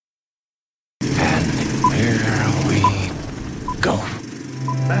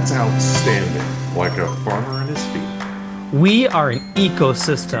That's outstanding, like a farmer in his field. We are an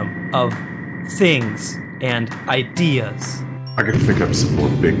ecosystem of things and ideas. I gotta think up some more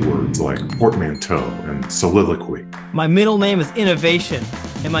big words like portmanteau and soliloquy. My middle name is innovation,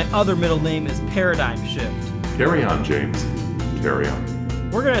 and my other middle name is paradigm shift. Carry on, James. Carry on.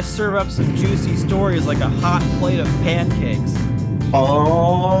 We're going to serve up some juicy stories like a hot plate of pancakes.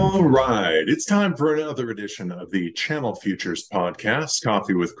 All right. It's time for another edition of the Channel Futures podcast,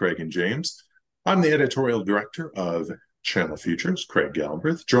 Coffee with Craig and James. I'm the editorial director of Channel Futures, Craig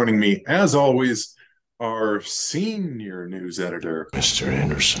Galbraith. Joining me, as always, our senior news editor, Mr.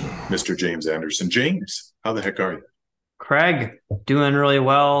 Anderson. Mr. James Anderson. James, how the heck are you? Craig, doing really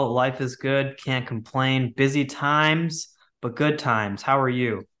well. Life is good. Can't complain. Busy times, but good times. How are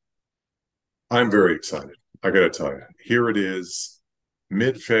you? I'm very excited. I got to tell you, here it is,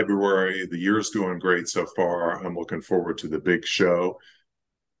 mid-February. The year's going great so far. I'm looking forward to the big show.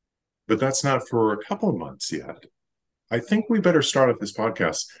 But that's not for a couple of months yet. I think we better start off this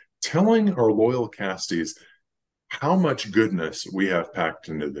podcast telling our loyal casties how much goodness we have packed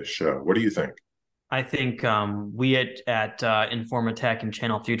into this show. What do you think? I think we at Informatech and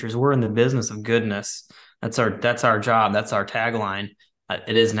Channel Futures, we're in the business of goodness. That's our job. That's our tagline.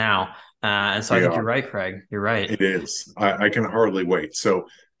 It is now. And so I think you're right, Craig. You're right. It is. I can hardly wait. So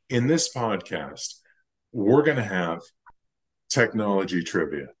in this podcast, we're going to have technology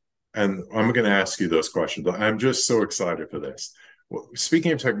trivia. And I'm going to ask you those questions. I'm just so excited for this. Well,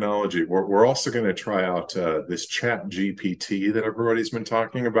 speaking of technology, we're also going to try out this Chat GPT that everybody's been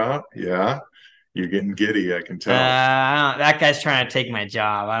talking about. Yeah, you're getting giddy, I can tell. That guy's trying to take my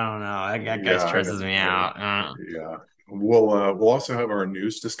job. I don't know. That guy stresses me out. Yeah. We'll also have our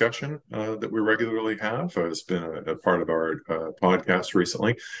news discussion that we regularly have. It's been a part of our podcast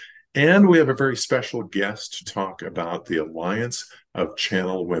recently. And we have a very special guest to talk about the Alliance of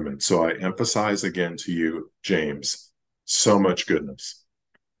Channel Women. So I emphasize again to you, James, so much goodness.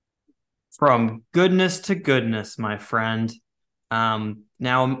 From goodness to goodness, my friend.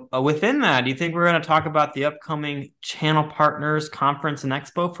 Now, within that, do you think we're going to talk about the upcoming Channel Partners Conference and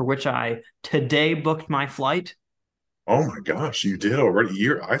Expo, for which I today booked my flight? Oh my gosh, you did already.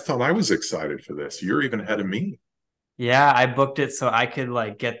 I thought I was excited for this. You're even ahead of me. Yeah, I booked it so I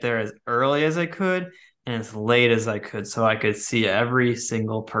could get there as early as I could and as late as I could, so I could see every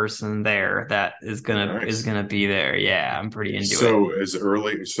single person there that is gonna be there. Yeah, I'm pretty into it. So as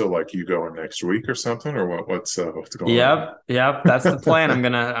early, like you going next week or something, or what's going on? Yep, that's the plan. I'm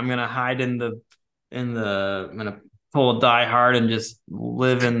gonna hide I'm gonna pull a Die Hard and just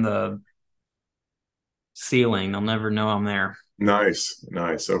live in the ceiling. They'll never know I'm there. Nice.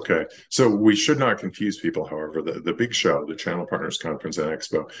 Okay. So we should not confuse people, however. The big show, the Channel Partners Conference and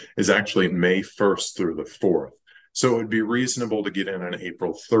Expo, is actually May 1st through the 4th. So it would be reasonable to get in on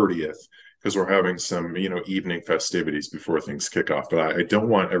April 30th because we're having some, evening festivities before things kick off. But I don't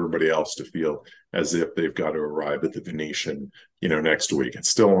want everybody else to feel as if they've got to arrive at the Venetian, next week. It's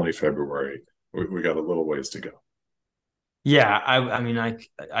still only February. We got a little ways to go. Yeah, I mean,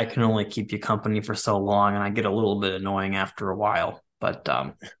 I can only keep you company for so long, and I get a little bit annoying after a while. But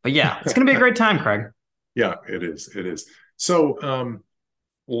yeah, it's gonna be a great time, Craig. Yeah, it is. It is. So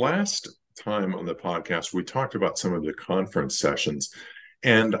last time on the podcast, we talked about some of the conference sessions,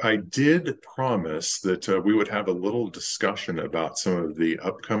 and I did promise that we would have a little discussion about some of the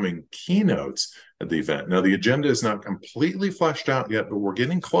upcoming keynotes at the event. Now, the agenda is not completely fleshed out yet, but we're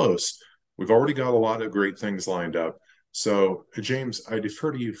getting close. We've already got a lot of great things lined up. So, James, I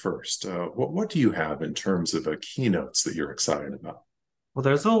defer to you first. What do you have in terms of keynotes that you're excited about? Well,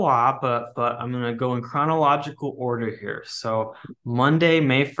 there's a lot, but I'm gonna go in chronological order here. So Monday,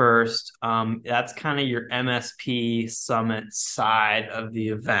 May 1st, that's kind of your MSP Summit side of the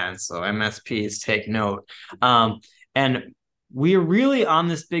event. So MSPs take note. And we're really on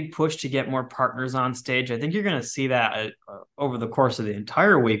this big push to get more partners on stage. I think you're going to see that over the course of the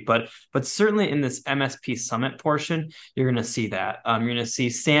entire week, but certainly in this MSP Summit portion, you're going to see that. You're going to see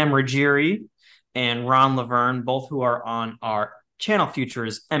Sam Ruggieri and Ron Laverne, both who are on our Channel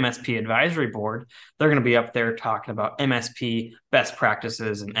Futures MSP Advisory Board. They're going to be up there talking about MSP best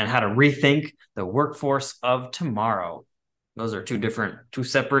practices and how to rethink the workforce of tomorrow. Those are two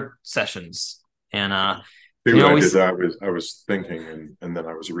separate sessions. And I did that. I was thinking and then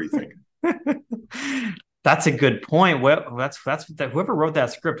I was rethinking. That's a good point. Well, that's whoever wrote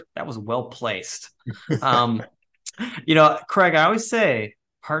that script, that was well placed. Craig, I always say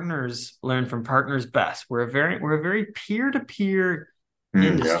partners learn from partners best. We're a very peer-to-peer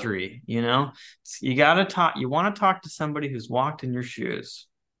industry. You want to talk to somebody who's walked in your shoes.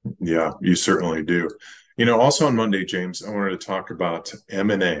 Yeah, you certainly do. Also on Monday, James, I wanted to talk about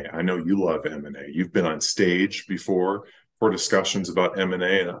M&A. I know you love M&A. You've been on stage before for discussions about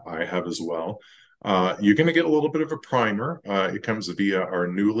M&A, and I have as well. You're going to get a little bit of a primer. It comes via our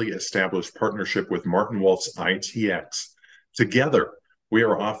newly established partnership with Martin Wolf's ITX. Together, we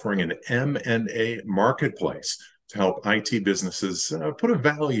are offering an M&A marketplace to help IT businesses put a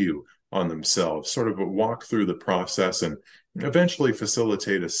value on themselves, sort of walk through the process and eventually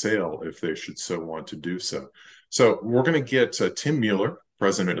facilitate a sale if they should so want to do so. So we're going to get Tim Mueller,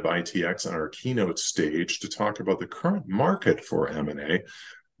 president of ITX, on our keynote stage to talk about the current market for M&A.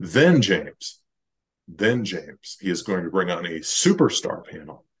 Then James, he is going to bring on a superstar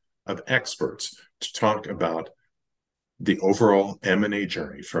panel of experts to talk about the overall M&A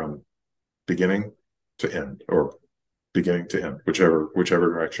journey from beginning to end, or beginning to end, whichever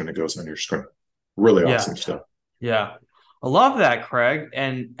direction it goes on your screen. Really awesome stuff. Yeah. I love that, Craig.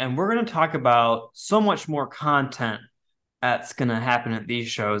 And we're going to talk about so much more content that's going to happen at these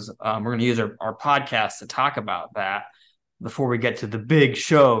shows. We're going to use our podcast to talk about that before we get to the big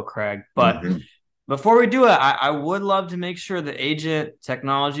show, Craig. But before we do it, I would love to make sure the agent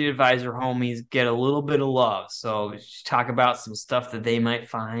technology advisor homies get a little bit of love. So talk about some stuff that they might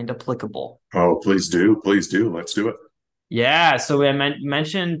find applicable. Oh, please do. Please do. Let's do it. Yeah, so I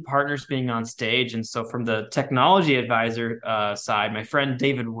mentioned partners being on stage, and so from the technology advisor side, my friend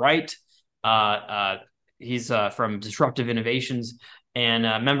David Wright, he's from Disruptive Innovations and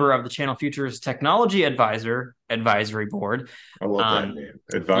a member of the Channel Futures Technology Advisory Board. I love that name,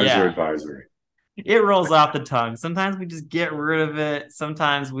 advisory. It rolls off the tongue. Sometimes we just get rid of it.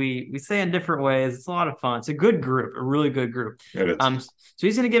 Sometimes we say in different ways. It's a lot of fun. It's a good group, a really good group. It is. So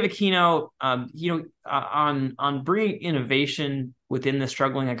he's going to give a keynote, on bringing innovation within the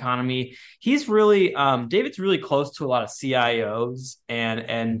struggling economy. He's really, David's really close to a lot of CIOs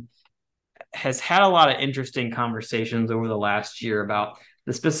and has had a lot of interesting conversations over the last year about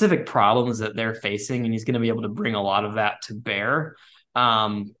the specific problems that they're facing, and he's going to be able to bring a lot of that to bear.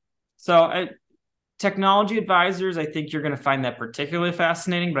 Technology advisors, I think you're going to find that particularly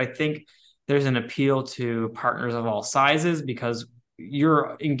fascinating, but I think there's an appeal to partners of all sizes because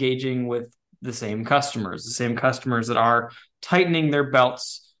you're engaging with the same customers that are tightening their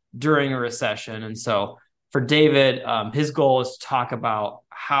belts during a recession. And so for David, his goal is to talk about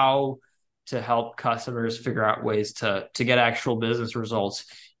how to help customers figure out ways to get actual business results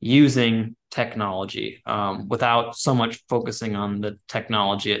using technology without so much focusing on the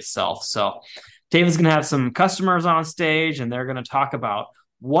technology itself. So David's going to have some customers on stage, and they're going to talk about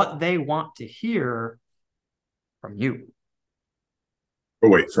what they want to hear from you. Oh,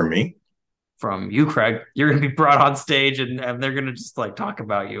 wait, from me? From you, Craig. You're going to be brought on stage, and they're going to just talk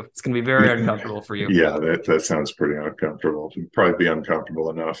about you. It's going to be very uncomfortable for you. Yeah, that sounds pretty uncomfortable. It'll probably be uncomfortable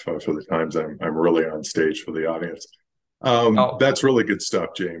enough for the times I'm really on stage for the audience. That's really good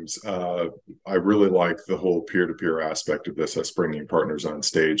stuff, James. I really like the whole peer-to-peer aspect of this, us bringing partners on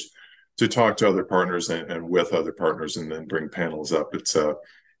stage to talk to other partners and with other partners, and then bring panels up. It's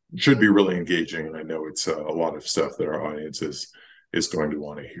should be really engaging, and I know it's a lot of stuff that our audience is going to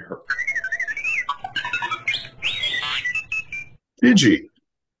want to hear. Digi.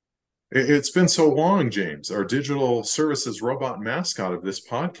 It's been so long, James, our digital services robot mascot of this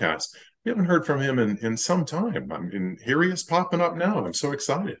podcast. We haven't heard from him in some time. I mean, here he is popping up now. I'm so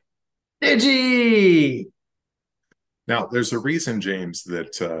excited. Digi! Now, there's a reason, James,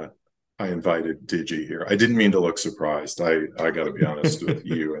 that I invited Digi here. I didn't mean to look surprised. I got to be honest with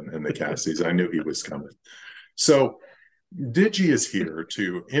you and the Cassies. I knew he was coming. So Digi is here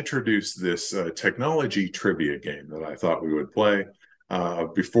to introduce this technology trivia game that I thought we would play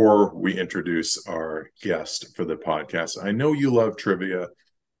before we introduce our guest for the podcast. I know you love trivia.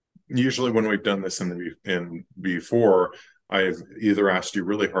 Usually when we've done this in before, I've either asked you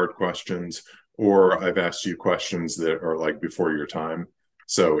really hard questions or I've asked you questions that are before your time.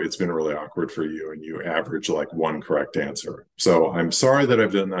 So it's been really awkward for you, and you average one correct answer. So I'm sorry that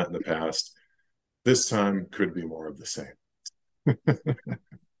I've done that in the past. This time could be more of the same.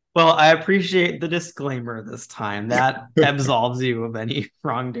 Well, I appreciate the disclaimer this time. That absolves you of any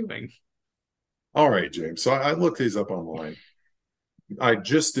wrongdoing. All right, James. So I looked these up online. I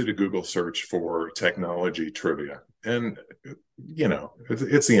just did a Google search for technology trivia. And,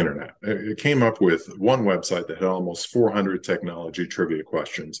 it's the internet. It came up with one website that had almost 400 technology trivia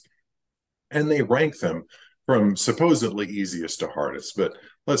questions. And they rank them from supposedly easiest to hardest. But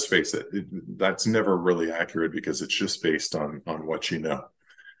let's face it, that's never really accurate because it's just based on what you know.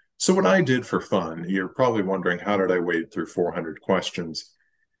 So what I did for fun, you're probably wondering, how did I wade through 400 questions?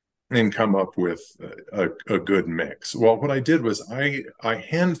 and come up with a good mix. Well, what I did was I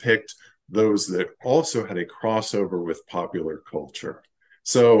handpicked those that also had a crossover with popular culture.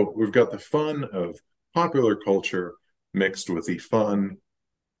 So we've got the fun of popular culture mixed with the fun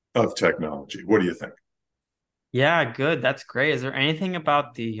of technology. What do you think? Yeah, good. That's great. Is there anything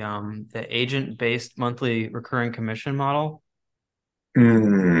about the agent-based monthly recurring commission model?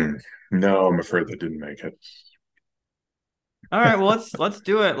 No, I'm afraid that didn't make it. All right, well let's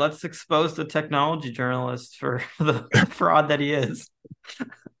do it. Let's expose the technology journalist for the fraud that he is.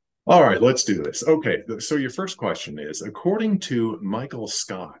 All right, let's do this. Okay, so your first question is, according to Michael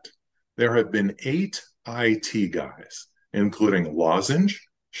Scott, there have been 8 IT guys, including Lozenge,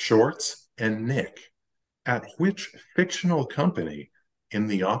 Shorts, and Nick, at which fictional company in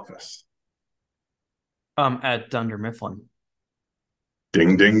The Office? At Dunder Mifflin.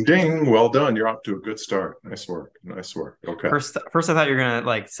 Ding, ding, ding. Well done. You're off to a good start. Nice work. Nice work. Okay. First I thought you were gonna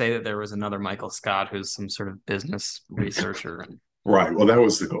like say that there was another Michael Scott who's some sort of business researcher. Right. Well, that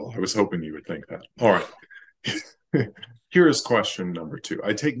was the goal. I was hoping you would think that. All right. Here is question number 2.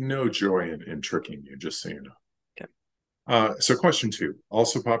 I take no joy in tricking you, just so you know. Okay. So question 2,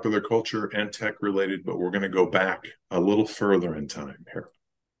 also popular culture and tech related, but we're going to go back a little further in time here.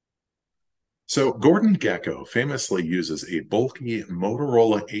 So Gordon Gekko famously uses a bulky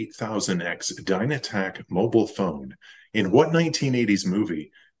Motorola 8000X Dynatac mobile phone in what 1980s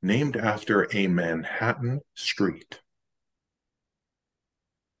movie named after a Manhattan street?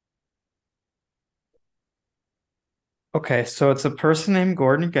 Okay, so it's a person named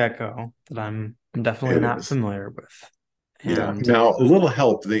Gordon Gekko that I'm definitely It not is. familiar with. Yeah. And Now, a little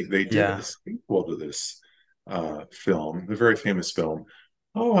help. They did a yeah. sequel to this film, the very famous film.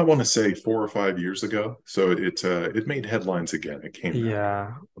 Oh, I want to say 4 or 5 years ago. So it made headlines again. It came back.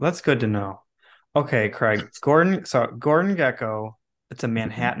 Yeah, that's good to know. Okay, Craig. Gordon Gekko, it's a Mhm.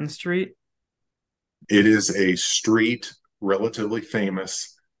 Manhattan street. It is a street relatively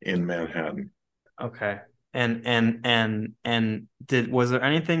famous in Manhattan. Okay. And did was there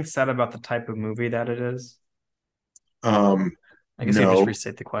anything said about the type of movie that it is? Um, I guess you could just no,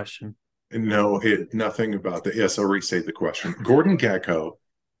 restate the question. no, nothing about that. Yes, I'll restate the question. Gordon Gekko,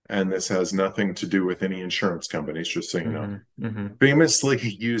 and this has nothing to do with any insurance companies, just so you know. Hmm. Famously, he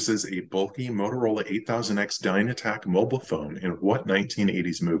uses a bulky Motorola 8000X Dynatac mobile phone in what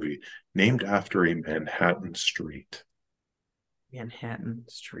 1980s movie named after a Manhattan street? Manhattan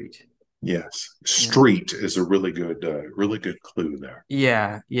street. Yes, Man. street is a really good clue there.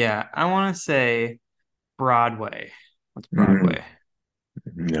 Yeah, yeah. I want to say Broadway. What's Mm, Broadway?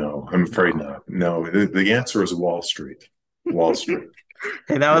 no, I'm afraid No. not. No, the answer is Wall Street. Wall Street.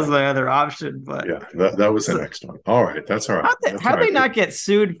 Hey, that was Yeah, my other option, but yeah, that was the so next one. All right, that's all right. That's all how'd they right. not get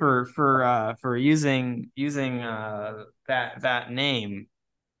sued for using that name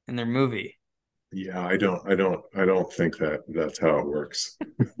in their movie? Yeah, I don't think that's how it works.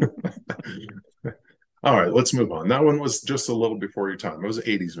 All right, let's move on. That one was just a little before your time. It was an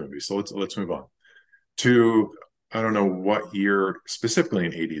 80s movie, so let's move on to I don't know what year specifically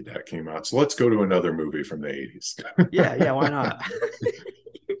in 80 that came out. So let's go to another movie from the 80s. Yeah, yeah, why not?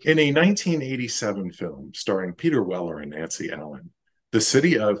 In a 1987 film starring Peter Weller and Nancy Allen, the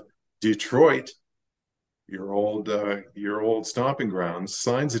city of Detroit, your old stomping grounds,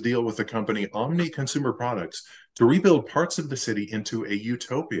 signs a deal with the company Omni Consumer Products to rebuild parts of the city into a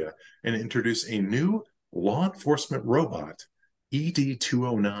utopia and introduce a new law enforcement robot,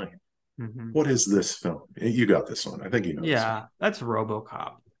 ED-209. Hmm. What is this film? You got this one. I think you know this Yeah, that's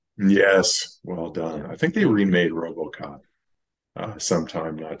RoboCop. one. Yes, well done. Yeah, I think they thank you. remade RoboCop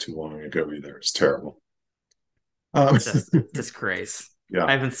sometime not too long ago either. It's terrible. Um, Just disgrace. yeah,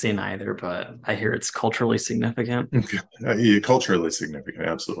 I haven't seen either, but I hear it's culturally significant. yeah, culturally significant.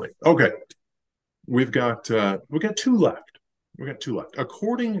 Absolutely. Okay, we got 2 left. We got 2 left.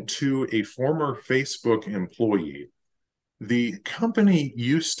 According to a former Facebook employee, the company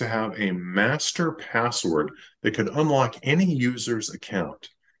used to have a master password that could unlock any user's account.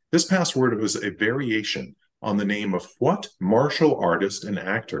 This password was a variation on the name of what martial artist and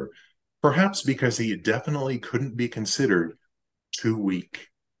actor, perhaps because he definitely couldn't be considered too weak.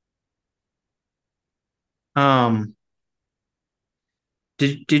 Um,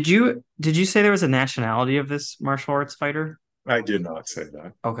 did you say there was a nationality of this martial arts fighter? I did not say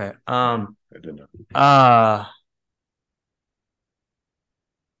that. Okay. No, I did not. Uh,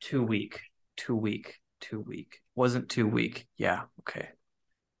 too weak. Too weak. Too weak. Wasn't too weak. Yeah. Okay.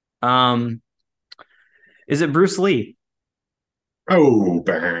 Um, is it Bruce Lee? Oh,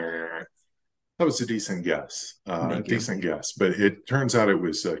 bah. That was a decent guess. Thank you. Decent guess. But it turns out it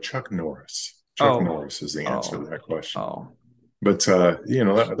was Chuck Norris. Chuck Oh, Norris is the answer to oh, that question. oh. But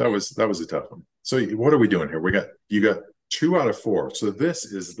that was a tough one. So what are we doing here? You got 2 out of 4. So this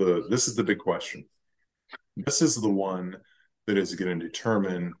is the big question. This is the one that is going to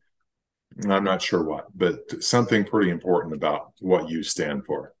determine, I'm not sure what, but something pretty important about what you stand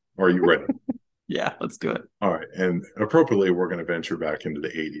for. Are you ready? Yeah, let's do it. All right. And appropriately, we're going to venture back into the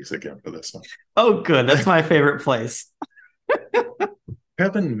 80s again for this one. Oh, good. That's my favorite place.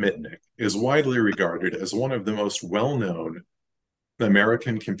 Kevin Mitnick is widely regarded as one of the most well-known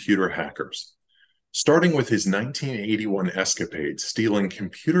American computer hackers, starting with his 1981 escapade stealing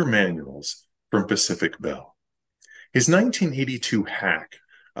computer manuals from Pacific Bell. His 1982 hack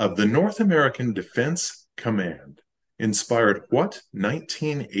of the North American Defense Command inspired what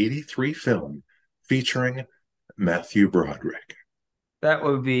 1983 film featuring Matthew Broderick? That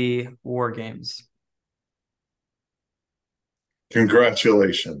would be War Games.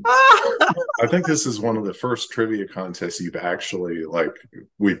 Congratulations. I think this is one of the first trivia contests you've actually,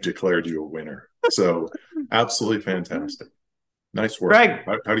 we've declared you a winner. So absolutely fantastic. Nice work. Craig,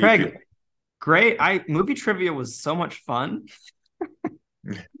 how do you feel? Great. Movie trivia was so much fun.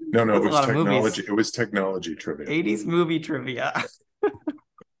 No, it was technology. It was technology trivia. 80s movie trivia.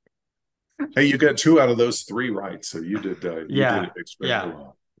 Hey, you got 2 out of those 3 right, so you did it extremely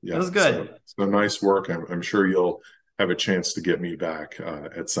well. Yeah, it was good. So nice work. I'm sure you'll have a chance to get me back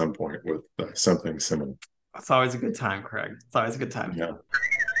at some point with something similar. It's always a good time, Craig. It's always a good time. Yeah.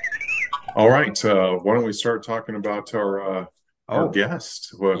 All right. Why don't we start talking about our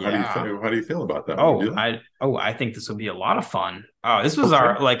guest? Well, how do you feel about that? I think this would be a lot of fun. This was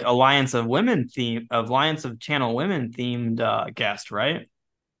our Alliance of Channel Women themed guest, right?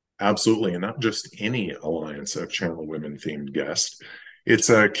 Absolutely, and not just any Alliance of Channel Women themed guest. It's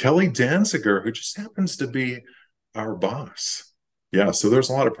Kelly Danziger, who just happens to be our boss. Yeah, so there's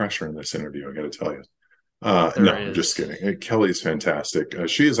a lot of pressure in this interview, I got to tell you. No, I'm just kidding. Kelly's fantastic.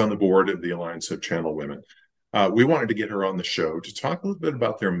 She is on the board of the Alliance of Channel Women. We wanted to get her on the show to talk a little bit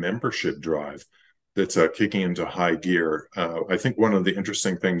about their membership drive that's kicking into high gear. I think one of the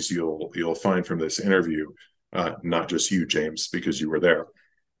interesting things you'll find from this interview, not just you, James, because you were there,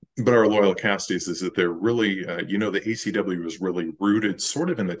 but our loyal casties, is that they're really, the ACW was really rooted sort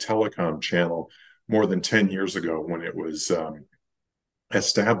of in the telecom channel more than 10 years ago when it was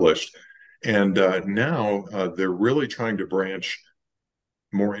established. And now they're really trying to branch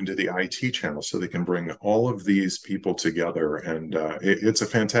more into the IT channel so they can bring all of these people together. And it's a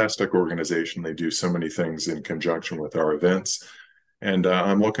fantastic organization. They do so many things in conjunction with our events. And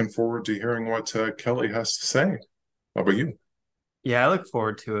I'm looking forward to hearing what Kelly has to say. How about you? Yeah, I look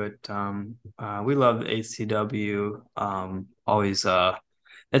forward to it. We love the ACW. Always,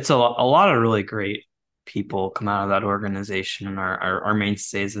 it's a lot of really great people come out of that organization and are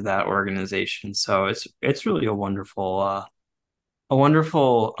mainstays of that organization. So it's really a wonderful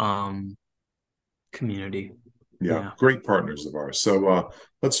community. Yeah, great partners of ours. So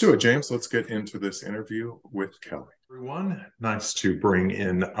let's do it, James. Let's get into this interview with Kelly. Everyone, nice to bring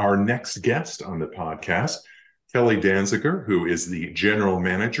in our next guest on the podcast, Kelly Danziger, who is the general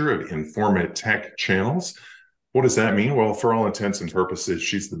manager of Informa Tech Channels. What does that mean? Well, for all intents and purposes,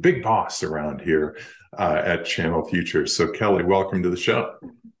 she's the big boss around here at Channel Futures. So, Kelly, welcome to the show.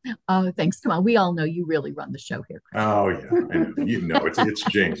 Oh, thanks. Come on, we all know you really run the show here. Oh yeah, I know. It's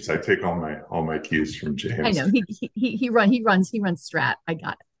James. I take all my cues from James. I know he runs Strat. I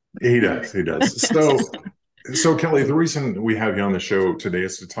got it. He does. So Kelly, the reason we have you on the show today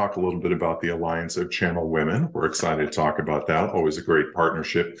is to talk a little bit about the Alliance of Channel Women. We're excited to talk about that. Always a great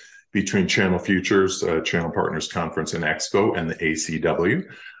partnership between Channel Futures, Channel Partners Conference and Expo, and the ACW.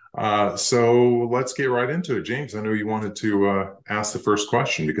 So let's get right into it. James, I know you wanted to ask the first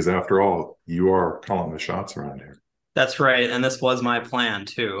question because after all, you are calling the shots around here. That's right. And this was my plan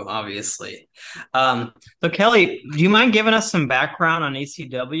too, obviously. So Kelly, do you mind giving us some background on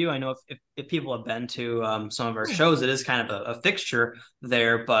ACW? I know if people have been to some of our shows, it is kind of a fixture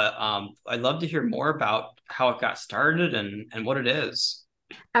there, but I'd love to hear more about how it got started and what it is.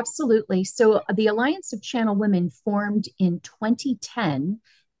 Absolutely. So the Alliance of Channel Women formed in 2010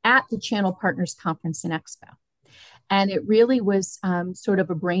 at the Channel Partners Conference and Expo. And it really was sort of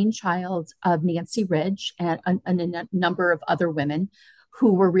a brainchild of Nancy Ridge and a number of other women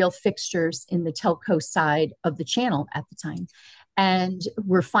who were real fixtures in the telco side of the channel at the time. And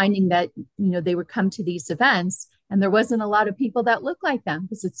we're finding that, they would come to these events and there wasn't a lot of people that look like them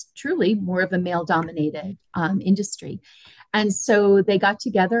because it's truly more of a male-dominated industry. And so they got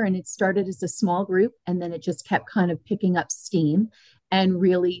together and it started as a small group and then it just kept kind of picking up steam and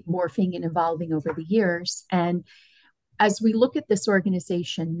really morphing and evolving over the years. And as we look at this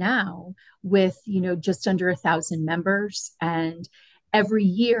organization now with, just under 1,000 members, and every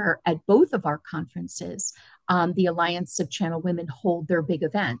year at both of our conferences, the Alliance of Channel Women hold their big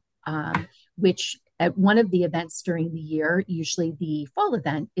event, which at one of the events during the year, usually the fall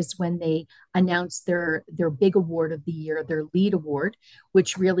event, is when they announce their big award of the year, their lead award,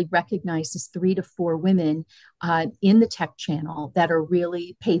 which really recognizes 3 to 4 women in the tech channel that are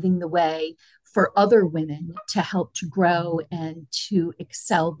really paving the way for other women to help to grow and to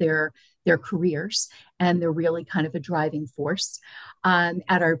excel their careers. And they're really kind of a driving force.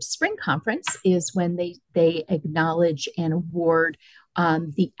 At our spring conference is when they acknowledge and award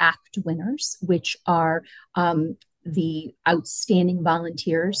the ACT winners, which are the outstanding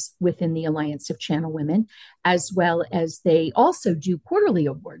volunteers within the Alliance of Channel Women, as well as they also do quarterly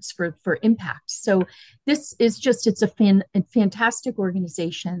awards for impact. So this is it's a fantastic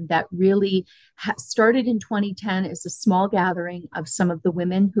organization that really started in 2010 as a small gathering of some of the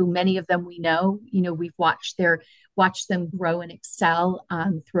women who many of them we know, we've watched them grow and excel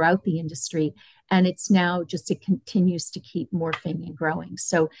throughout the industry. And it's now it continues to keep morphing and growing.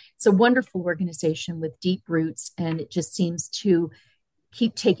 So it's a wonderful organization with deep roots, and it just seems to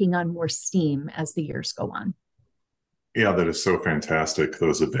keep taking on more steam as the years go on. Yeah, that is so fantastic.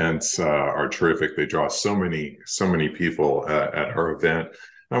 Those events are terrific. They draw so many people at our event.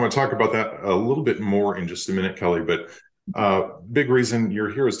 I want to talk about that a little bit more in just a minute, Kelly, but big reason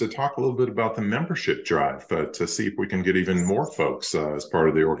you're here is to talk a little bit about the membership drive to see if we can get even more folks as part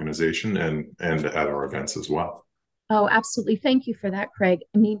of the organization and at our events as well. Oh, absolutely. Thank you for that, Craig.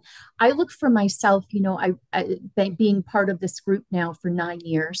 I mean, I look for myself, I being part of this group now for 9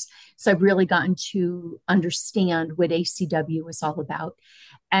 years. So I've really gotten to understand what ACW is all about.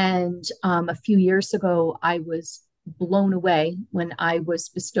 And a few years ago, I was blown away when I was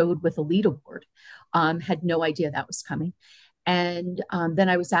bestowed with a lead award. Had no idea that was coming. And then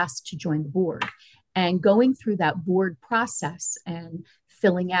I was asked to join the board. And going through that board process and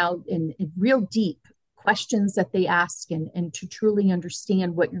filling out in real deep questions that they ask, and to truly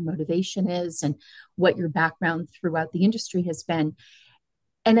understand what your motivation is and what your background throughout the industry has been.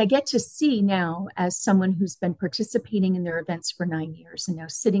 And I get to see now, as someone who's been participating in their events for 9 years and now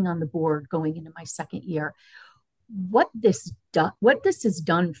sitting on the board going into my second year, what this has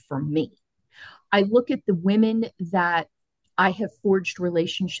done for me. I look at the women that I have forged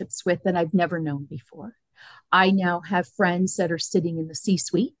relationships with that I've never known before. I now have friends that are sitting in the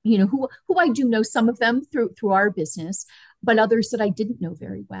C-suite, who I do know, some of them through our business, but others that I didn't know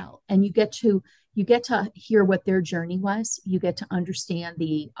very well. And you get to hear what their journey was. You get to understand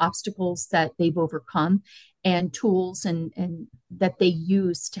the obstacles that they've overcome and tools and that they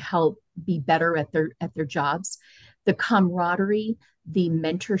use to help be better at their jobs. The camaraderie, the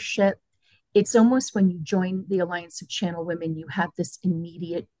mentorship. It's almost when you join the Alliance of Channel Women, you have this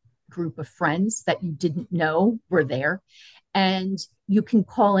immediate group of friends that you didn't know were there. And you can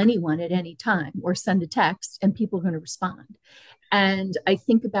call anyone at any time or send a text and people are going to respond. And I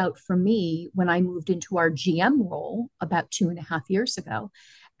think about, for me, when I moved into our GM role about 2.5 years ago,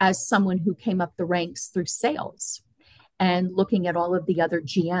 as someone who came up the ranks through sales and looking at all of the other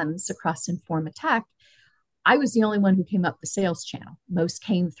GMs across Informa Tech, I was the only one who came up the sales channel. Most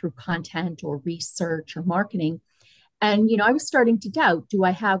came through content or research or marketing. And, I was starting to doubt, do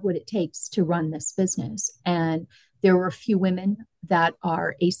I have what it takes to run this business? And there were a few women that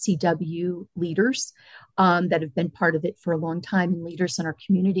are ACW leaders that have been part of it for a long time and leaders in our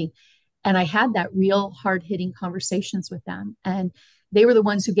community. And I had that real hard-hitting conversations with them. And they were the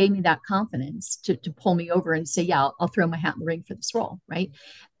ones who gave me that confidence to pull me over and say, yeah, I'll throw my hat in the ring for this role, right?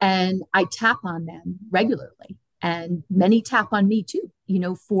 And I tap on them regularly. And many tap on me too,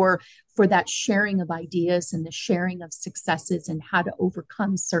 for that sharing of ideas and the sharing of successes and how to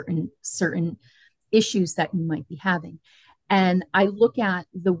overcome certain issues that you might be having. And I look at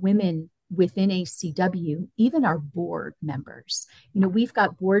the women within ACW, even our board members. We've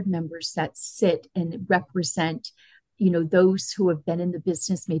got board members that sit and represent, those who have been in the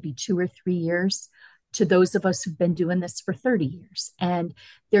business maybe 2 or 3 years, to those of us who've been doing this for 30 years. And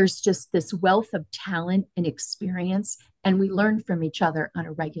there's just this wealth of talent and experience, and we learn from each other on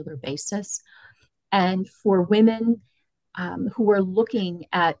a regular basis. And for women who are looking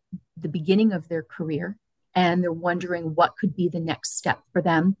at the beginning of their career and they're wondering what could be the next step for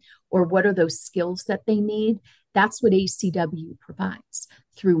them, or what are those skills that they need, that's what ACW provides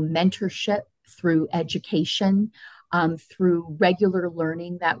through mentorship, through education, through regular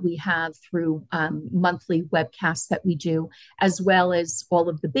learning that we have, through monthly webcasts that we do, as well as all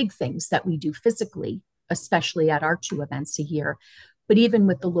of the big things that we do physically, especially at our 2 events a year, but even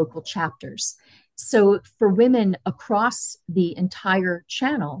with the local chapters. So for women across the entire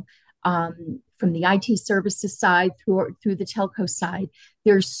channel, from the IT services side through the telco side,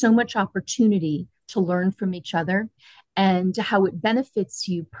 there's so much opportunity to learn from each other and how it benefits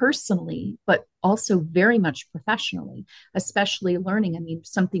you personally, but also very much professionally, especially learning. I mean,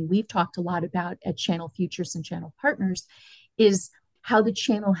 something we've talked a lot about at Channel Futures and Channel Partners is how the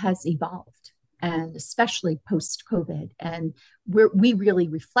channel has evolved, and especially post COVID. And we really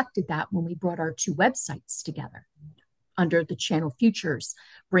reflected that when we brought our two websites together under the Channel Futures,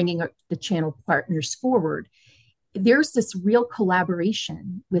 bringing the channel partners forward. There's this real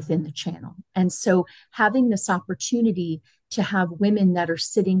collaboration within the channel. And so having this opportunity to have women that are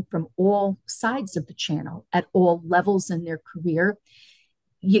sitting from all sides of the channel at all levels in their career,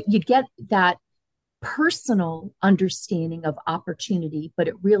 you get that personal understanding of opportunity, but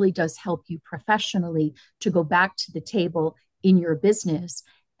it really does help you professionally to go back to the table in your business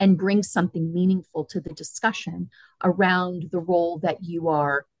and bring something meaningful to the discussion around the role that you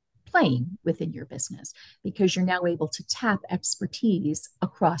are playing within your business, because you're now able to tap expertise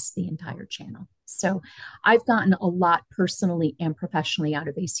across the entire channel. So I've gotten a lot personally and professionally out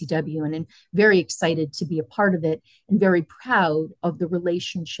of ACW, and I'm very excited to be a part of it and very proud of the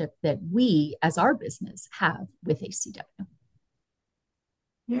relationship that we as our business have with ACW.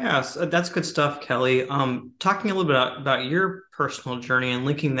 Yes, that's good stuff, Kelly. Talking a little bit about your personal journey and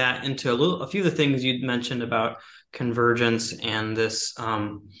linking that into a few of the things you'd mentioned about convergence and this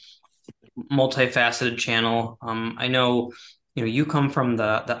multifaceted channel. I know, you come from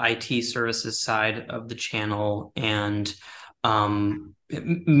the IT services side of the channel, and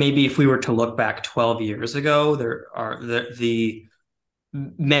maybe if we were to look back 12 years ago, there are the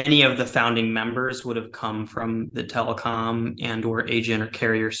many of the founding members would have come from the telecom and or agent or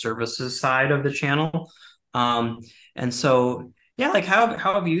carrier services side of the channel. And so, yeah, like how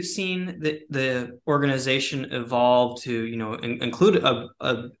have you seen the organization evolve to, include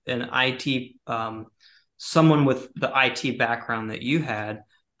an IT, someone with the IT background that you had?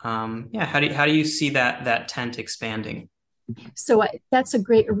 How do you see that tent expanding? So that's a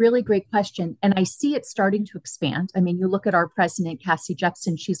really great question. And I see it starting to expand. I mean, you look at our president, Cassie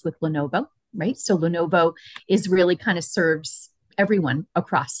Jepson, she's with Lenovo, right? So Lenovo is really kind of serves everyone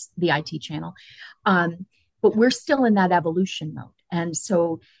across the IT channel. But we're still in that evolution mode. And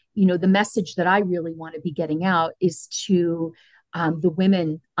so, the message that I really want to be getting out is to the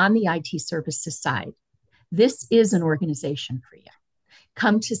women on the IT services side. This is an organization for you.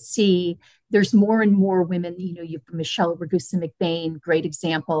 Come to see, there's more and more women, you've Michelle Ragusa McBain, great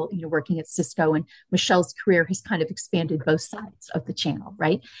example, working at Cisco, and Michelle's career has kind of expanded both sides of the channel,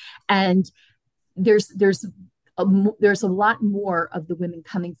 right? And there's a lot more of the women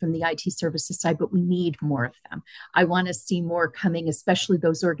coming from the IT services side, but we need more of them. I want to see more coming, especially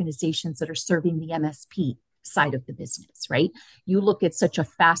those organizations that are serving the MSP side of the business, right? You look at such a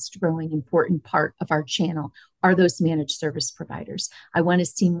fast growing, important part of our channel are those managed service providers. I want to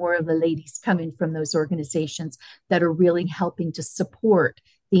see more of the ladies coming from those organizations that are really helping to support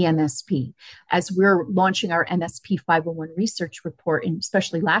the MSP. As we're launching our MSP 501 research report, and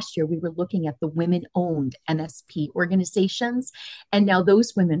especially last year, we were looking at the women-owned MSP organizations. And now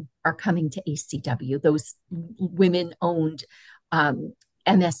those women are coming to ACW, those women-owned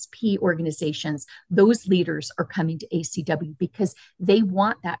MSP organizations, those leaders are coming to ACW because they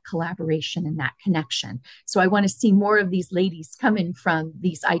want that collaboration and that connection. So I want to see more of these ladies coming from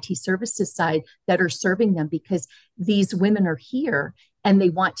these IT services side that are serving them, because these women are here and they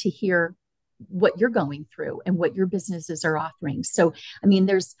want to hear what you're going through and what your businesses are offering. So, I mean,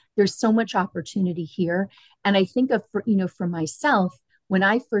 there's so much opportunity here. And I think for myself, when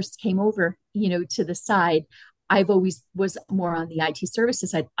I first came over, to the side, I've always was more on the IT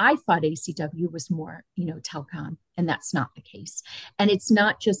services side. I thought ACW was more, telecom, and that's not the case. And it's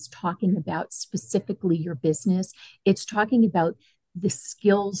not just talking about specifically your business. It's talking about the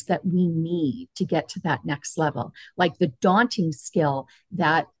skills that we need to get to that next level. Like the daunting skill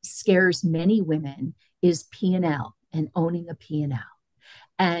that scares many women is P&L and owning a P&L.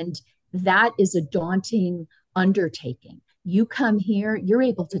 And that is a daunting undertaking. You come here, you're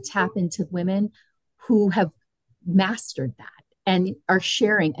able to tap into women who have mastered that and are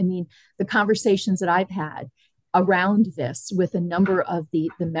sharing. I mean, the conversations that I've had around this with a number of the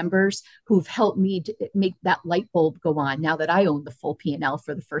members who've helped me to make that light bulb go on now that I own the full P&L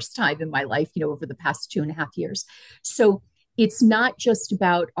for the first time in my life, over the past 2.5 years. So it's not just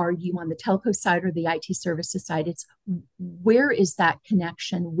about, are you on the telco side or the IT services side? It's where is that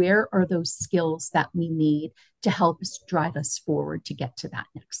connection? Where are those skills that we need to help us drive us forward to get to that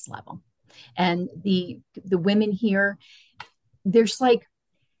next level? And the women here, there's like,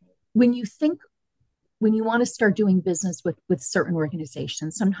 when you think when you want to start doing business with certain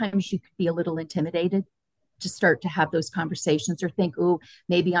organizations, sometimes you could be a little intimidated to start to have those conversations or think, oh,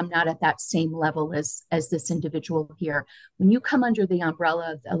 maybe I'm not at that same level as this individual here. When you come under the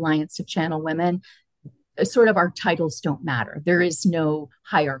umbrella of the Alliance of Channel Women, sort of our titles don't matter. There is no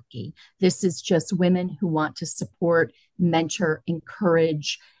hierarchy. This is just women who want to support, mentor,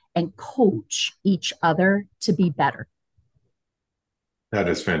 encourage, and coach each other to be better. That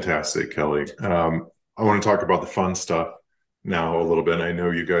is fantastic, Kelly. I want to talk about the fun stuff now a little bit. I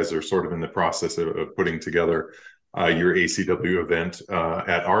know you guys are sort of in the process of putting together your ACW event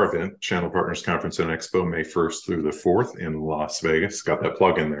at our event, Channel Partners Conference and Expo, May 1st through the 4th in Las Vegas. Got that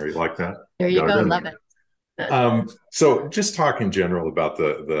plug in there. You like that? There you go. Love it. So just talk in general about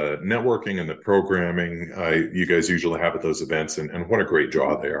the networking and the programming you guys usually have at those events, and what a great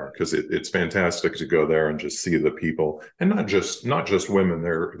draw they are, because it's fantastic to go there and just see the people, and not just women.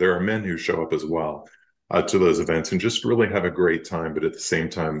 There are men who show up as well to those events and just really have a great time, but at the same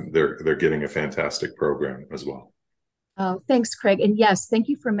time they're getting a fantastic program as well. Oh, thanks, Craig. And yes, thank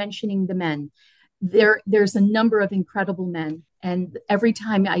you for mentioning the men. There's a number of incredible men. And every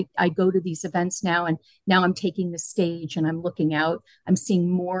time I go to these events now, and now I'm taking the stage and I'm looking out, I'm seeing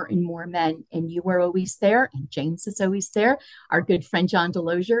more and more men. And you are always there, and James is always there. Our good friend John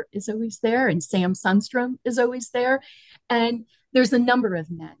Delosier is always there, and Sam Sundstrom is always there. And there's a number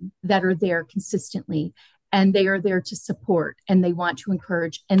of men that are there consistently, and they are there to support, and they want to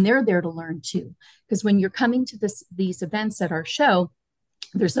encourage, and they're there to learn too. Because when you're coming to these events at our show,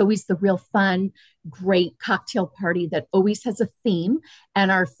 there's always the real fun, great cocktail party that always has a theme. And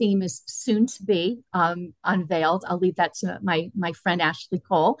our theme is soon to be unveiled. I'll leave that to my friend, Ashley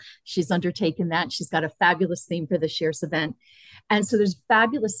Cole. She's undertaken that. She's got a fabulous theme for this year's event. And so there's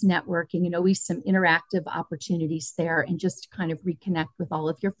fabulous networking and always some interactive opportunities there, and just to kind of reconnect with all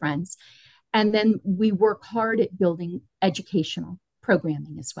of your friends. And then we work hard at building educational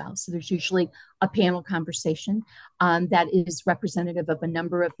programming as well. So there's usually a panel conversation that is representative of a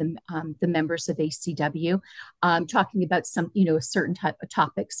number of the members of ACW, talking about some, a certain type of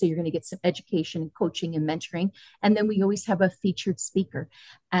topic. So you're going to get some education and coaching and mentoring. And then we always have a featured speaker.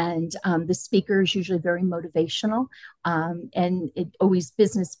 And the speaker is usually very motivational, and it always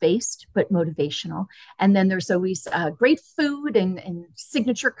business-based, but motivational. And then there's always great food and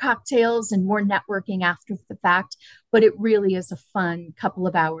signature cocktails and more networking after the fact. But it really is a fun couple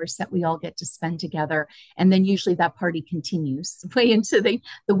of hours that we all get to spend together. And then usually that party continues way into the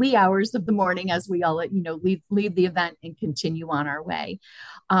wee hours of the morning as we all, leave the event and continue on our way.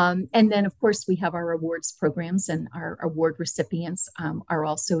 And then, of course, we have our awards programs, and our award recipients are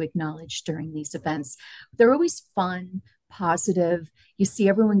also acknowledged during these events. They're always fun, positive. You see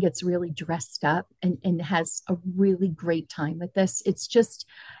everyone gets really dressed up and has a really great time with this. It's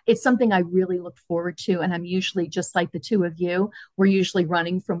something I really look forward to. And I'm usually, just like the two of you, we're usually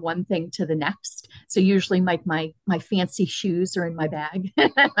running from one thing to the next. So usually my fancy shoes are in my bag.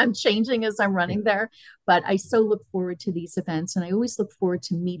 I'm changing as I'm running there. But I so look forward to these events, and I always look forward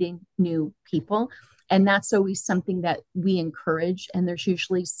to meeting new people. And that's always something that we encourage. And there's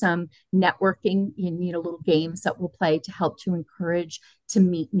usually some networking in, little games that we'll play to help to encourage to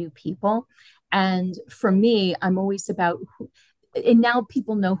meet new people. And for me, I'm always about and now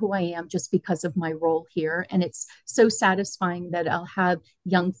people know who I am just because of my role here. And it's so satisfying that I'll have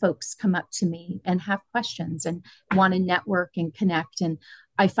young folks come up to me and have questions and want to network and connect. And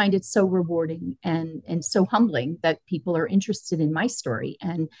I find it so rewarding and so humbling that people are interested in my story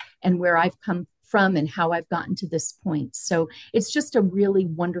and where I've come from and how I've gotten to this point. So it's just a really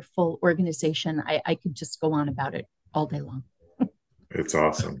wonderful organization. I could just go on about it all day long. It's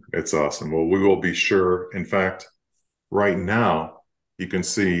awesome. It's awesome. Well, we will be sure. In fact, right now, you can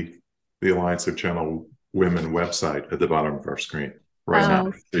see the Alliance of Channel Women website at the bottom of our screen right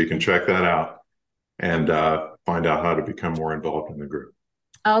now. So you can check that out and find out how to become more involved in the group.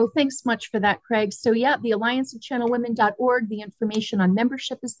 Oh, thanks much for that, Craig. So yeah, the allianceofchannelwomen.org, the information on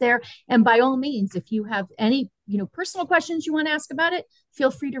membership is there. And by all means, if you have any, personal questions you want to ask about it,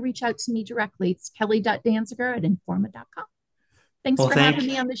 feel free to reach out to me directly. It's kelly.danziger@informa.com. Thanks for having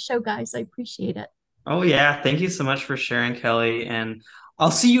me on the show, guys. I appreciate it. Oh, yeah. Thank you so much for sharing, Kelly. And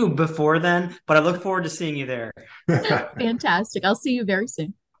I'll see you before then, but I look forward to seeing you there. Fantastic. I'll see you very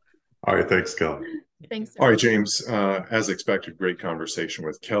soon. All right. Thanks, Kelly. Thanks. All right, James, as expected, great conversation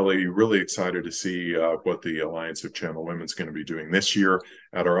with Kelly. Really excited to see what the Alliance of Channel Women is going to be doing this year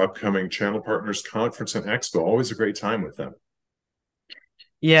at our upcoming Channel Partners Conference and Expo. Always a great time with them.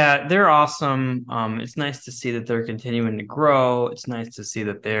 Yeah, they're awesome. It's nice to see that they're continuing to grow. It's nice to see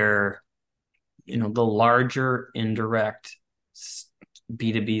that they're, the larger indirect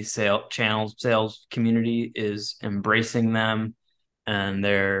B2B sales community is embracing them, and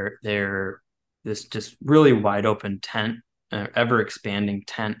they're this just really wide open tent, ever expanding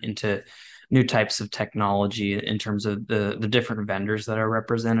tent into new types of technology in terms of the different vendors that are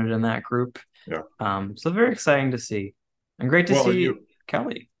represented in that group. Yeah. So very exciting to see, and great to see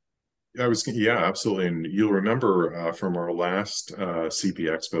Kelly. Yeah, absolutely. And you'll remember from our last CP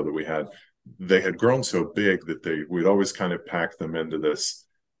Expo that we had, they had grown so big that we'd always kind of pack them into this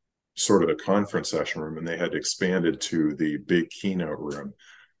sort of a conference session room, and they had expanded to the big keynote room.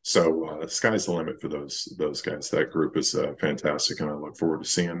 So sky's the limit for those guys. That group is fantastic, and I look forward to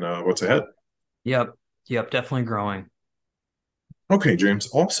seeing what's ahead. Yep, definitely growing. Okay, James.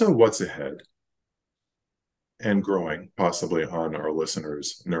 Also, what's ahead and growing, possibly on our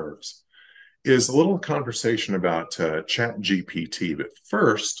listeners' nerves, is a little conversation about ChatGPT. But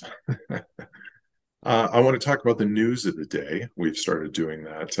first, I want to talk about the news of the day. We've started doing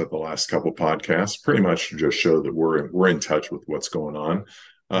that the last couple podcasts, pretty much to just show that we're in touch with what's going on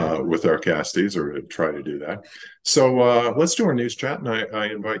with our casties, or to try to do that. So let's do our news chat, and I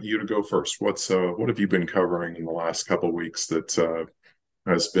invite you to go first. What have you been covering in the last couple of weeks that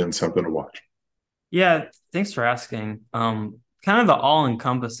has been something to watch? Yeah, thanks for asking. Kind of the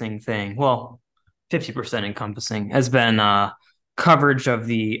all-encompassing thing, well, 50% encompassing, has been coverage of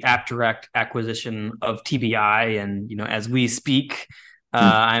the AppDirect acquisition of TBI, and as we speak,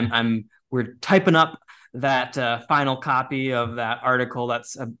 we're typing up that final copy of that article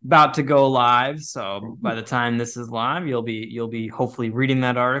that's about to go live. So by the time this is live, you'll be hopefully reading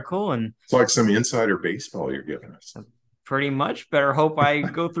that article, and it's like some insider baseball you're giving us. Pretty much. Better hope I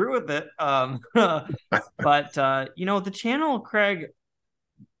go through with it. But the channel, Craig,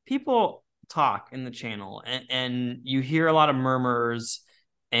 people talk in the channel, and you hear a lot of murmurs,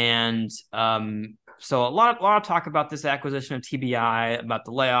 and so a lot of talk about this acquisition of TBI, about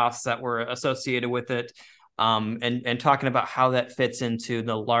the layoffs that were associated with it, and talking about how that fits into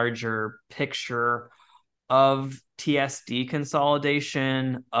the larger picture of TSD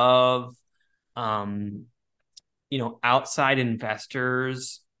consolidation, of outside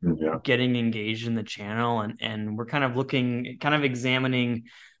investors getting engaged in the channel, and we're kind of examining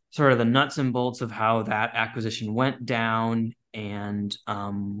sort of the nuts and bolts of how that acquisition went down, and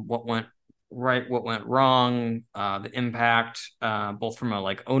what went right, what went wrong, the impact, both from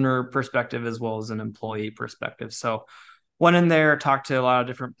a owner perspective as well as an employee perspective. So went in there, talked to a lot of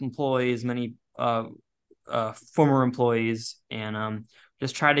different employees, many former employees, and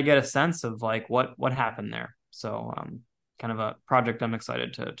just tried to get a sense of what happened there. So kind of a project I'm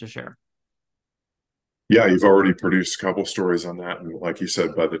excited to share. Yeah, you've already produced a couple stories on that. And like you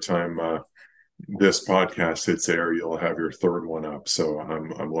said, by the time this podcast hits air, you'll have your third one up. So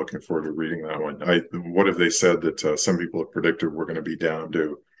I'm looking forward to reading that one. What have they said that some people have predicted we're going to be down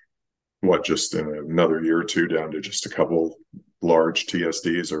to just in another year or two, down to just a couple large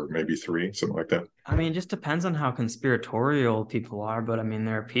TSDs, or maybe 3, something like that? I mean, it just depends on how conspiratorial people are, but I mean,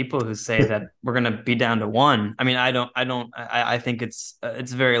 there are people who say that we're going to be down to 1. I mean, I think it's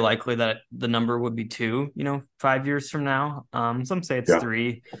very likely that the number would be 2, 5 years from now. Some say it's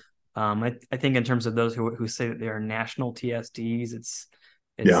 3. I think in terms of those who say that they are national TSDs, it's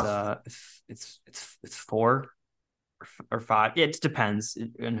 4 or 5. Yeah, it just depends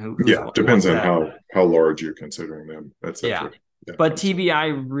on who. Depends on how large you're considering them. That's yeah. But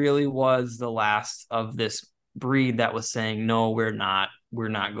TBI really was the last of this breed that was saying, no, we're not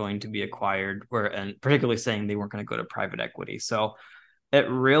going to be acquired, and particularly saying they weren't going to go to private equity. So it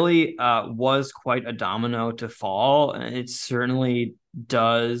really was quite a domino to fall. And it certainly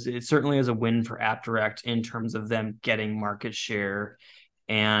does. It certainly is a win for AppDirect in terms of them getting market share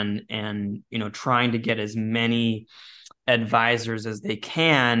and trying to get as many advisors as they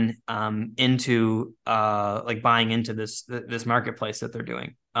can into buying into this marketplace that they're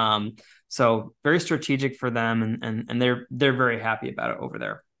doing. So very strategic for them, and they're very happy about it over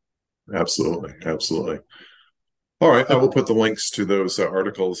there. Absolutely. All right, I will put the links to those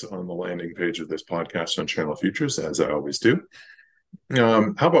articles on the landing page of this podcast on Channel Futures, as I always do.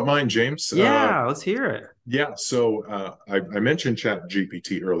 How about mine, James? Yeah, let's hear it. Yeah, so I mentioned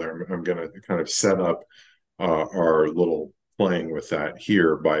ChatGPT earlier. I'm going to kind of set up our little playing with that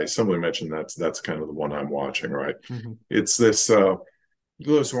here by simply mention that's kind of the one I'm watching, right? Mm-hmm. It's this,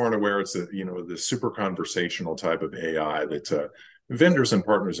 those who aren't aware, it's this super conversational type of AI that vendors and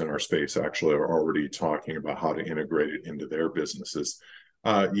partners in our space actually are already talking about how to integrate it into their businesses.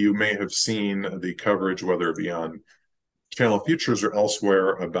 You may have seen the coverage, whether it be on Channel Futures or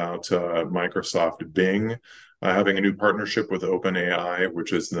elsewhere, about Microsoft Bing having a new partnership with OpenAI,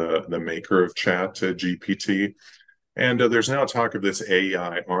 which is the maker of ChatGPT. And there's now talk of this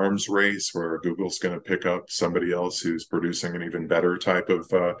AI arms race where Google's going to pick up somebody else who's producing an even better type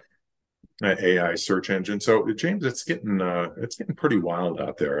of AI search engine. So, James, it's getting pretty wild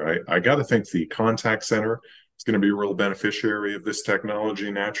out there. I got to think the contact center is going to be a real beneficiary of this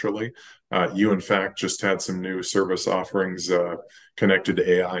technology. Naturally, you in fact just had some new service offerings connected to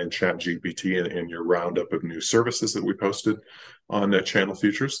AI and Chat GPT in your roundup of new services that we posted on Channel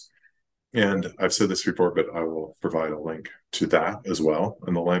Futures. And I've said this before, but I will provide a link to that as well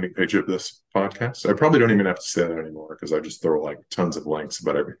on the landing page of this podcast. I probably don't even have to say that anymore because I just throw like tons of links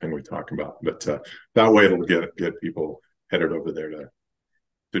about everything we talk about. But that way it'll get people headed over there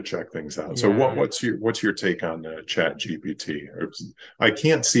to check things out. So what's your take on Chat GPT? I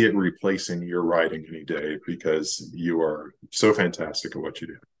can't see it replacing your writing any day because you are so fantastic at what you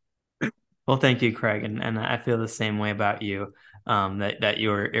do. Well, thank you, Craig, and I feel the same way about you. That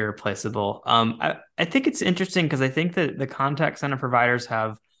you're irreplaceable. I think it's interesting because I think that the contact center providers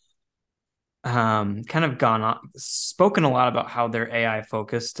have kind of spoken a lot about how they're AI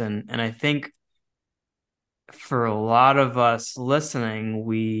focused, and I think for a lot of us listening,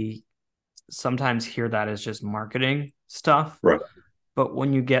 we sometimes hear that as just marketing stuff. Right. But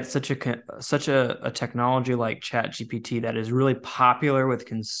when you get such a technology like ChatGPT that is really popular with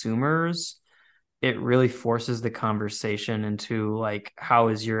consumers, it really forces the conversation into like, how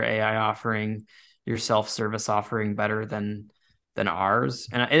is your AI offering, your self-service offering better than ours?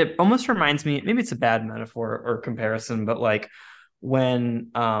 And it almost reminds me, maybe it's a bad metaphor or comparison, but like when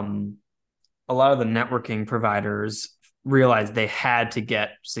a lot of the networking providers realized they had to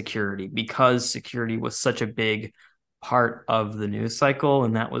get security because security was such a big part of the news cycle,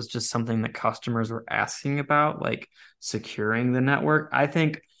 and that was just something that customers were asking about, like securing the network. I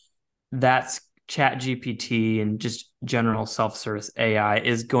think that's Chat GPT and just general self-service AI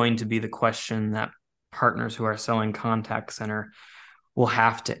is going to be the question that partners who are selling contact center will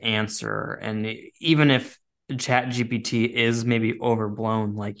have to answer. And even if Chat GPT is maybe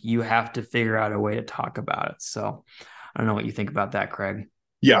overblown, like you have to figure out a way to talk about it. So I don't know what you think about that, Craig.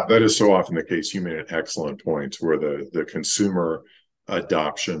 Yeah, that is so often the case. You made an excellent point where the consumer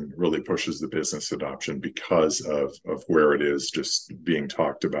adoption really pushes the business adoption because of where it is just being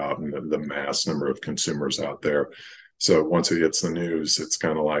talked about and the mass number of consumers out there. So once it hits the news, it's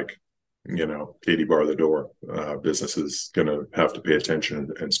kind of like, Katie bar the door. Business is going to have to pay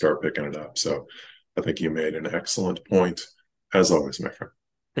attention and start picking it up. So I think you made an excellent point, as always, my friend.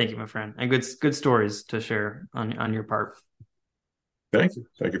 Thank you, my friend. And good stories to share on your part. Thank you.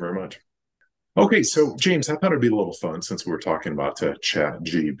 Thank you very much. Okay, so James, I thought it'd be a little fun since we're talking about Chat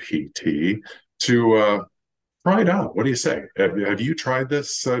GPT to try it out. What do you say? Have you tried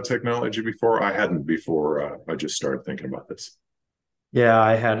this technology before? I hadn't before. I just started thinking about this. Yeah,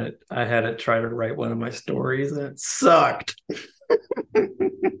 I had it try to write one of my stories and it sucked.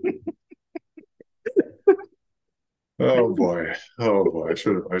 Oh boy. I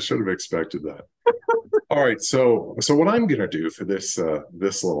should have expected that. All right, so what I'm going to do for this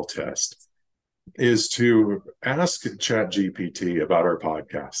little test is to ask ChatGPT about our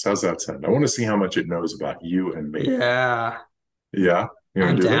podcast. How's that sound? I want to see how much it knows about you and me. Yeah. Yeah?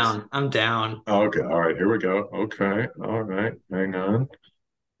 I'm down. I'm down. Okay. All right. Here we go. Okay. All right. Hang on.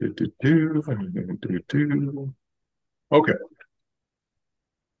 Okay.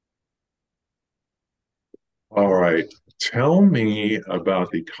 All right. Tell me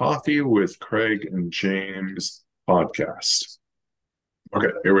about the Coffee with Craig and James podcast. Okay.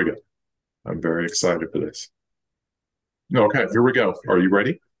 Here we go. I'm very excited for this. Okay, here we go. Are you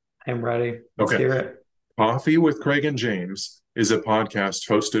ready? I'm ready. Let's hear it. Coffee with Craig and James is a podcast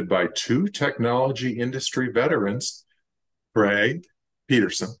hosted by two technology industry veterans, Craig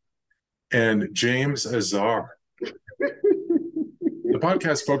Peterson and James Azar. The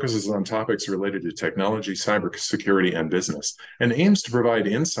podcast focuses on topics related to technology, cybersecurity, and business, and aims to provide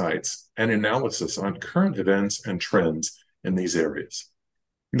insights and analysis on current events and trends in these areas.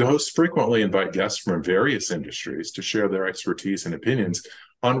 The hosts frequently invite guests from various industries to share their expertise and opinions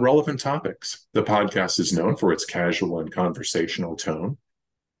on relevant topics. The podcast is known for its casual and conversational tone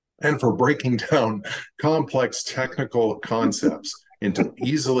and for breaking down complex technical concepts into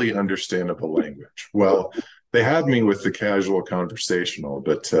easily understandable language. Well, they had me with the casual conversational,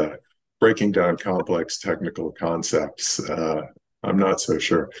 but breaking down complex technical concepts, I'm not so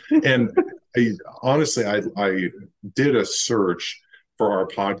sure. And honestly, I did a search for our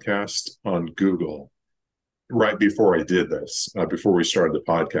podcast on Google right before I did this, before we started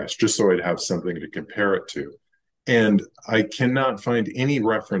the podcast, just so I'd have something to compare it to. And I cannot find any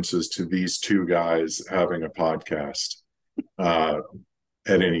references to these two guys having a podcast at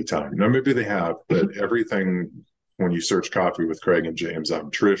any time. Now, maybe they have, but everything when you search Coffee with Craig and James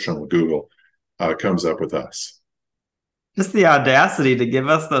on traditional Google, comes up with us. Just the audacity to give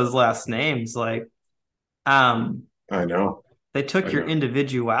us those last names. Like, I know. They took your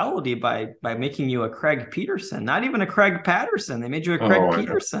individuality by making you a Craig Peterson, not even a Craig Patterson. They made you a Craig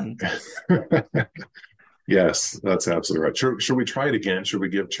Peterson. Yes, that's absolutely right. Should we try it again? Should we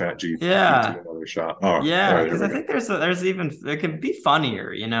give ChatGPT another shot? Oh, yeah, because I think there's even it can be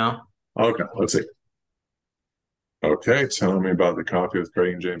funnier, you know. Okay, let's see. Okay, tell me about the Coffee with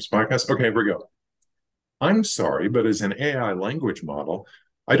Craig and James podcast. Okay, here we go. I'm sorry, but as an AI language model,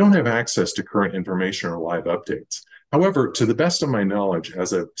 I don't have access to current information or live updates. However, to the best of my knowledge,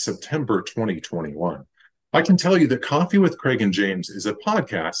 as of September 2021, I can tell you that Coffee with Craig and James is a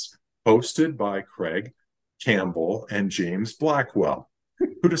podcast hosted by Craig Campbell and James Blackwell,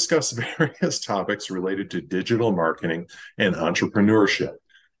 who discuss various topics related to digital marketing and entrepreneurship.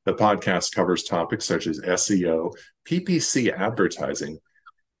 The podcast covers topics such as SEO, PPC advertising,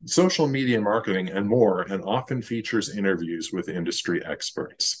 social media marketing, and more, and often features interviews with industry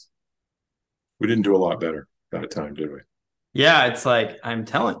experts. We didn't do a lot better that time, did we? Yeah, it's like I'm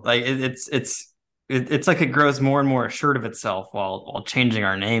telling, like it's like it grows more and more assured of itself while changing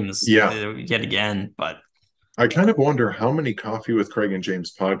our names yet again. But I kind of wonder how many Coffee with Craig and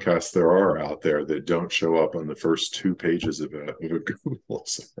James podcasts there are out there that don't show up on the first 2 pages of a Google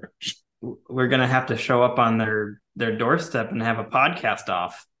search. We're gonna have to show up on their doorstep and have a podcast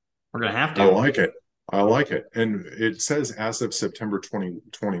off. We're gonna have to. I like it. And it says as of September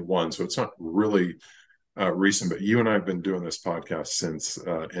 2021, so it's not really recent, but you and I have been doing this podcast since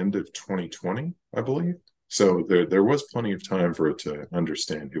end of 2020, I believe. So there was plenty of time for it to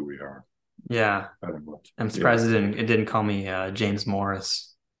understand who we are. Yeah. I'm surprised it didn't call me James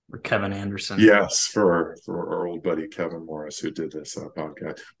Morris or Kevin Anderson. Yes, for our old buddy Kevin Morris, who did this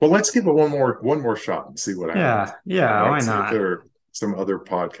podcast. Well, let's give it one more shot and see what happens. Yeah, why not? If there are some other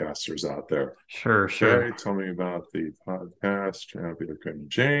podcasters out there. Sure. Okay, tell me about the podcast.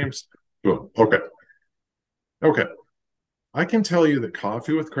 James. Boom. Okay. I can tell you that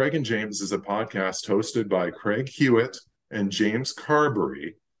Coffee with Craig and James is a podcast hosted by Craig Hewitt and James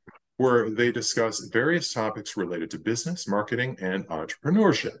Carberry, where they discuss various topics related to business, marketing, and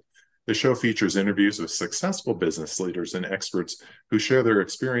entrepreneurship. The show features interviews with successful business leaders and experts who share their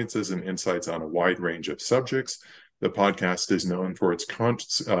experiences and insights on a wide range of subjects. The podcast is known for its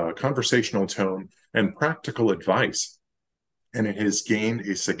conversational tone and practical advice, and it has gained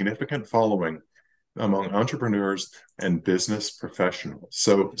a significant following among entrepreneurs and business professionals.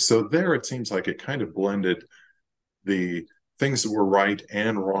 So there it seems like it kind of blended the things that were right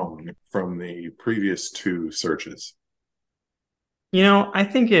and wrong from the previous 2 searches. You know, I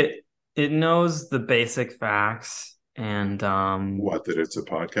think it knows the basic facts and that it's a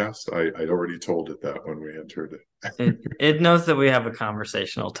podcast. I'd already told it that when we entered it. it knows that we have a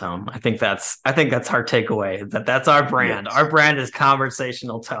conversational tone. I think that's our takeaway. That's our brand. Yes. Our brand is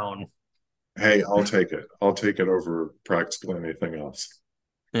conversational tone. Hey, I'll take it. I'll take it over practically anything else.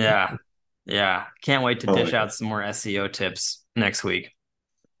 Yeah. Can't wait to dish out some more SEO tips next week.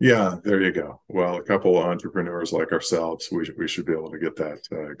 Yeah, there you go. Well, a couple of entrepreneurs like ourselves, we should be able to get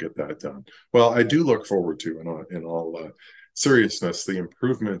that done. Well, I do look forward to, in all seriousness, the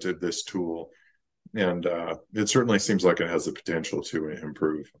improvement of this tool, and it certainly seems like it has the potential to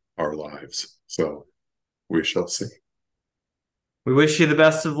improve our lives. So we shall see. We wish you the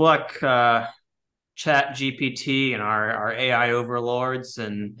best of luck, ChatGPT and our AI overlords,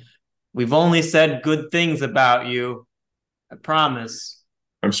 and we've only said good things about you. I promise.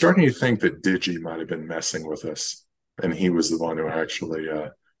 I'm starting to think that Digi might have been messing with us, and he was the one who actually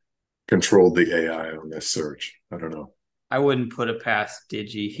controlled the AI on this search. I don't know. I wouldn't put it past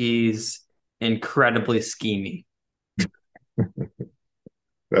Digi. He's incredibly schemy.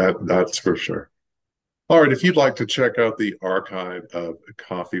 That's for sure. All right, if you'd like to check out the archive of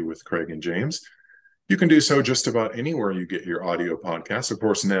Coffee with Craig and James, you can do so just about anywhere you get your audio podcasts. Of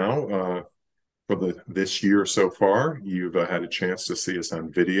course, now, for this year so far, you've had a chance to see us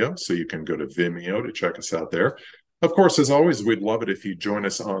on video, so you can go to Vimeo to check us out there. Of course, as always, we'd love it if you join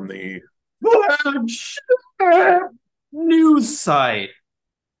us on the news site.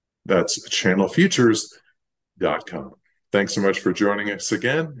 That's channelfutures.com. Thanks so much for joining us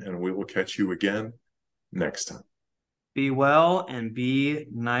again, and we will catch you again next time. Be well and be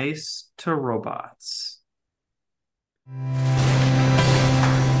nice to robots.